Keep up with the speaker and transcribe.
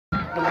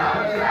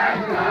Hi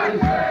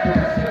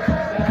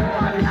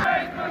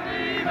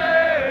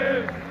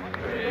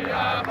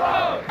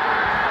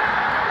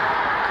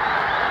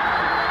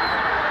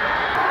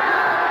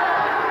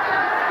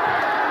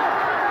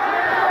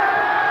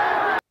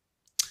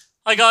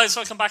guys,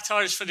 welcome back to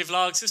Irish Footy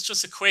Vlogs. It's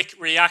just a quick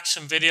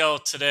reaction video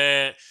to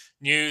the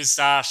news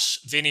that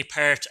Vinny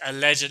Perth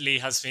allegedly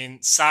has been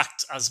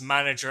sacked as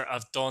manager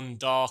of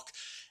Dundalk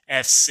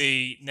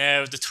FC.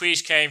 Now, the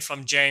tweet came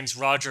from James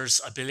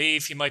Rogers. I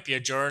believe he might be a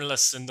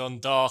journalist in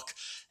Dundalk.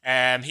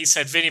 He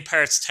said Vinny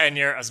Perth's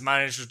tenure as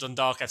manager of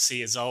Dundalk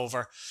FC is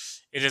over.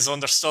 It is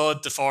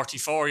understood the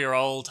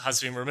 44-year-old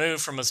has been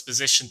removed from his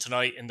position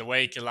tonight in the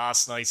wake of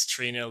last night's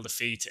 3-0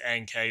 defeat to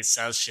NK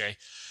Celsius.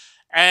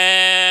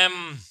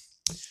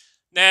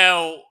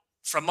 Now,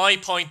 from my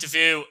point of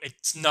view,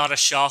 it's not a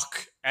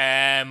shock.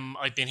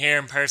 I've been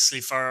hearing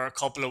personally for a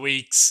couple of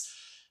weeks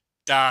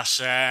that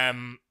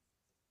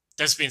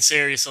there's been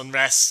serious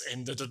unrest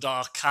in the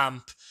Dundalk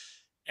camp.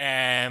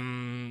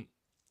 Certain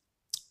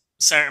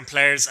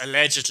players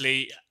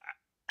allegedly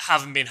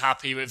haven't been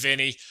happy with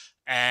Vinny.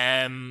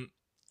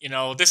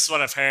 This is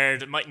what I've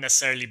heard. It mightn't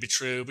necessarily be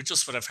true, but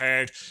just what I've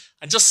heard.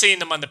 And just seeing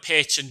them on the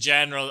pitch in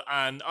general.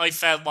 And I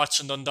felt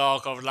watching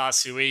Dundalk over the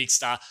last few weeks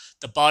that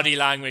the body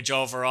language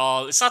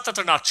overall, it's not that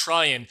they're not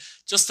trying,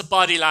 just the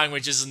body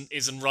language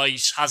isn't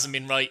right, hasn't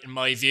been right in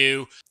my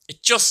view.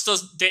 It just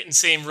didn't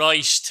seem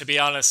right, to be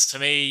honest, to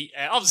me.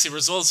 Obviously,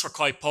 results were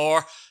quite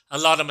poor. A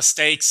lot of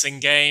mistakes in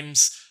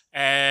games.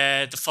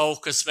 The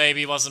focus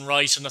maybe wasn't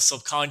right on a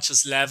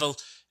subconscious level.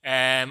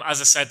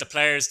 As I said, the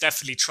players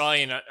definitely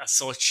trying as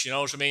such, you know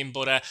what I mean?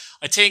 But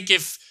I think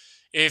if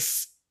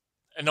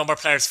a number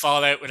of players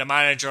fall out with a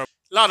manager, a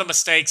lot of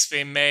mistakes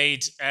being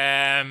made.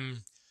 As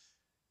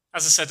I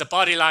said, the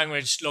body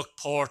language looked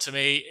poor to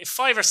me. If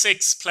 5 or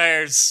 6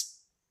 players,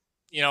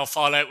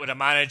 fall out with a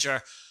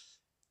manager,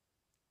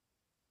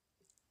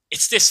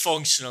 it's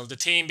dysfunctional. The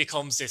team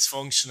becomes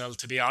dysfunctional,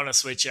 to be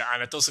honest with you,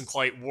 and it doesn't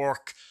quite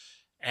work.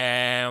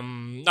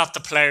 Not the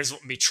players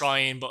wouldn't be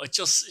trying, but it's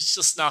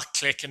just not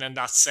clicking in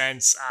that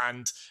sense.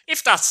 And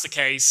if that's the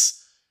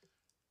case,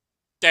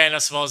 then I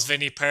suppose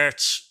Vinny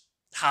Perth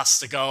has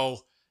to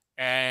go.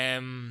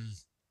 To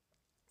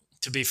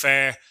be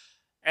fair,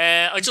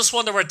 I just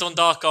wonder where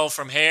Dundalk go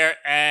from here.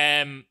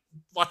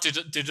 What do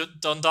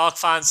Dundalk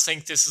fans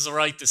think this is a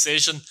right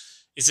decision?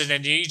 Is it a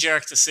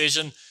knee-jerk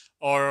decision,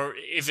 or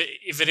if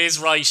it is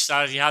right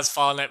that he has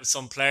fallen out with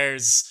some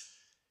players,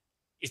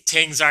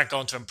 things aren't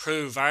going to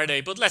improve, are they?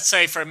 But let's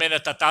say for a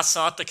minute that that's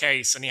not the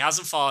case and he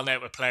hasn't fallen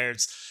out with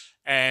players.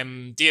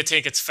 Do you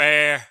think it's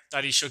fair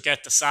that he should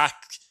get the sack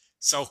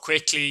so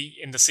quickly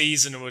in the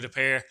season, it would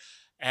appear?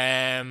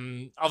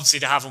 Obviously,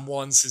 they haven't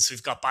won since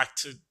we've got back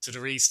to the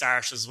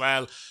restart as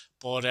well.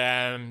 But,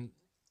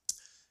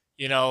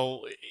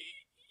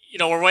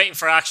 we're waiting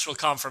for actual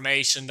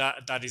confirmation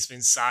that he's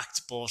been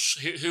sacked. But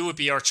who would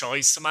be your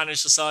choice to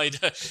manage the side?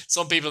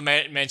 Some people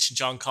mention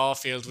John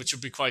Caulfield, which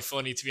would be quite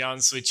funny, to be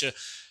honest with you.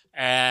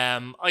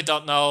 I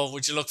don't know.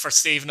 Would you look for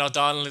Stephen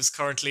O'Donnell, who's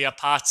currently at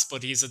Pats,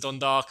 but he's a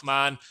Dundalk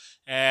man?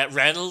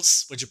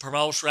 Reynolds, would you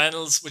promote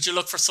Reynolds? Would you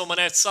look for someone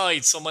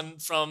outside, someone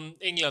from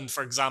England,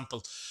 for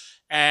example?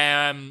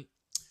 I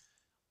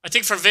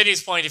think from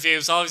Vinny's point of view,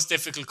 it's always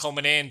difficult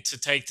coming in to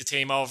take the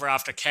team over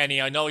after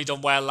Kenny. I know he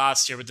done well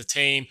last year with the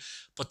team,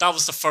 but that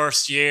was the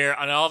first year,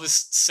 and I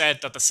always said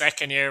that the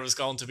second year was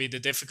going to be the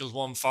difficult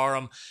one for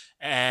him.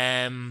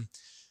 I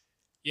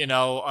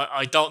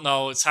don't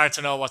know. It's hard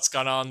to know what's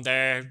gone on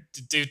there.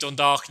 Do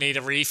Dundalk need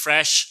a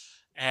refresh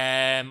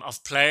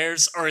of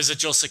players, or is it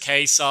just a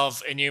case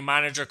of a new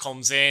manager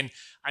comes in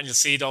and you'll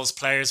see those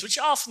players, which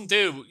you often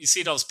do, you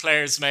see those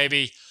players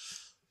maybe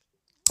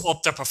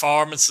up their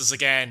performances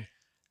again.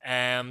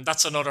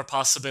 That's another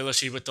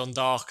possibility with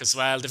Dundalk as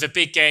well. They have a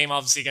big game,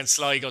 obviously, against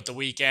Sligo at the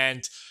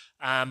weekend.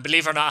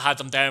 Believe it or not, I had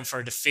them down for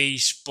a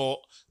defeat, but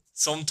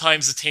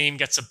sometimes the team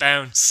gets a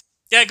bounce.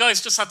 Yeah,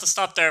 guys, just had to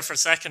stop there for a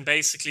second,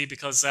 basically,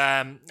 because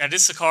now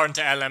this is according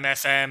to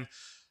LMFM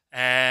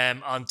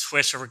on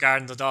Twitter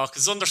regarding Dundalk.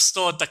 It's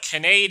understood that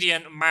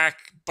Canadian Mark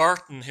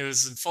Burton, who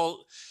is a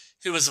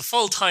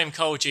full-time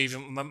coach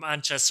even with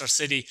Manchester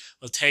City,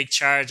 will take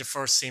charge of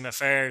first-team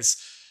affairs.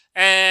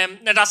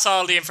 Now, that's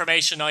all the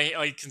information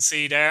I can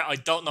see there. I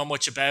don't know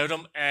much about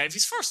him. If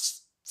he's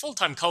first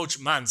full-time coach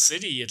of Man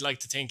City, you'd like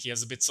to think he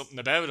has a bit something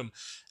about him.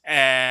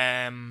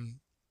 I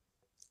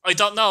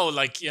don't know.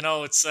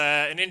 It's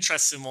an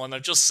interesting one.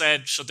 I've just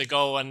said, should they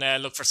go and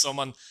look for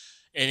someone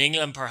in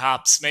England,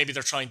 perhaps? Maybe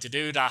they're trying to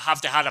do that.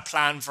 Have they had a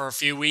plan for a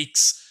few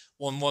weeks?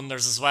 One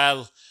wonders as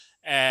well.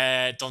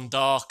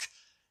 Dundalk.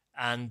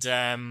 And...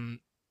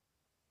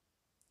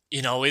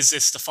 is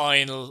this the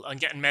final? I'm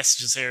getting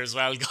messages here as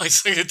well,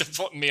 guys. They're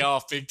putting me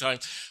off big time.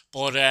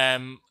 But,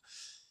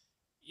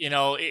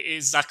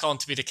 is that going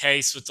to be the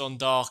case with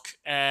Dundalk?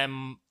 I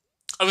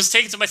was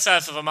thinking to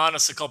myself, if I'm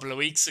honest, a couple of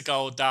weeks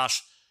ago that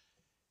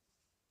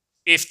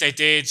if they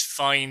did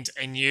find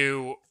a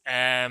new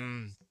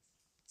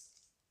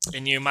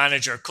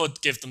manager,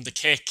 could give them the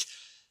kick.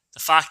 the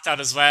fact that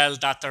as well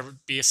that there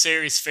would be a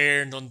serious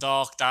fear in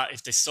Dundalk that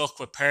if they stuck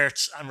with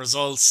Perth and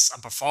results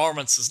and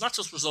performances, not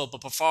just result,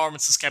 but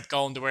performances kept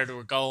going to where they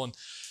were going,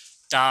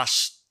 that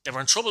they were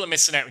in trouble of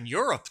missing out in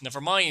Europe, never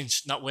mind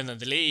not winning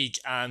the league.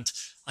 And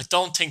I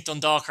don't think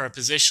Dundalk are in a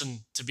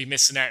position to be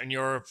missing out in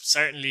Europe,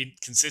 certainly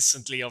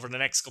consistently over the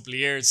next couple of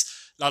years.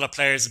 A lot of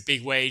players with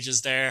big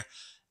wages there.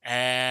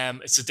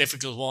 It's a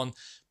difficult one.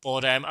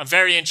 But I'm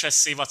very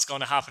interested to see what's going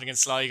to happen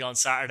against Sligo on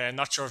Saturday. I'm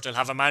not sure if they'll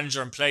have a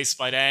manager in place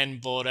by then,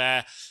 but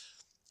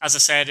as I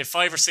said, if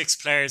 5 or 6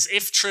 players,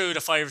 if true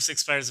the 5 or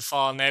 6 players have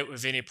fallen out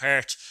with Vinny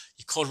Perth,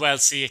 you could well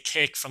see a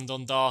kick from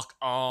Dundalk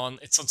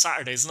it's on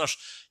Saturday, isn't it?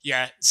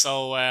 Yeah,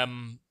 so,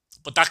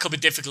 but that could be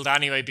difficult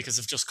anyway because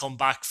they've just come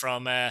back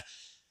from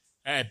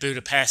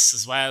Budapest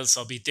as well, so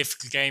it'll be a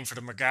difficult game for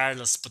them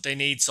regardless, but they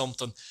need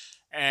something.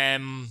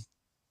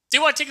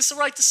 Do I think it's the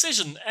right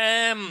decision?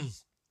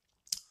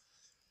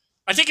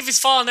 I think if he's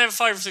fallen out with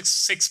 5 or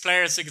 6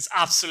 players, I think it's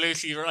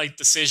absolutely the right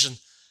decision.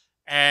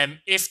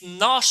 If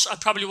not, I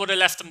probably would have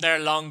left them there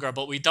longer,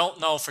 but we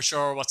don't know for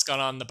sure what's gone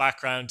on in the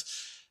background.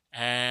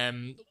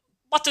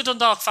 What do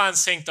Dundalk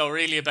fans think, though,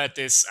 really, about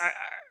this?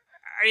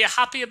 Are you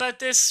happy about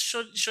this?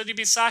 Should he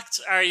be sacked?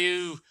 Are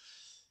you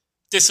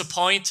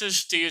disappointed?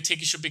 Do you think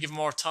he should be given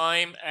more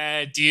time?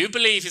 Do you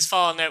believe he's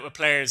fallen out with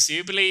players? Do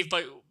you believe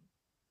by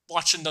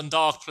watching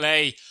Dundalk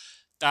play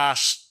that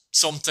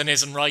something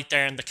isn't right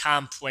there in the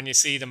camp when you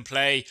see them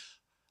play?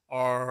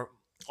 Or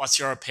what's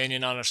your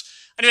opinion on it?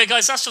 Anyway,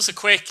 guys, that's just a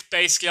quick,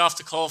 basically off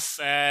the cuff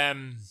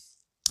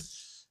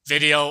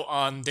video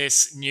on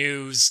this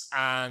news.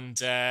 And,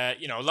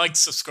 like,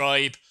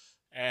 subscribe,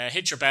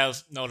 hit your bell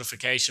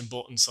notification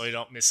button so you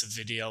don't miss a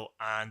video.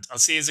 And I'll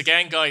see you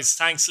again, guys.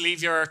 Thanks.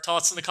 Leave your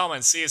thoughts in the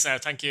comments. See you now.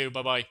 Thank you.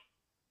 Bye-bye.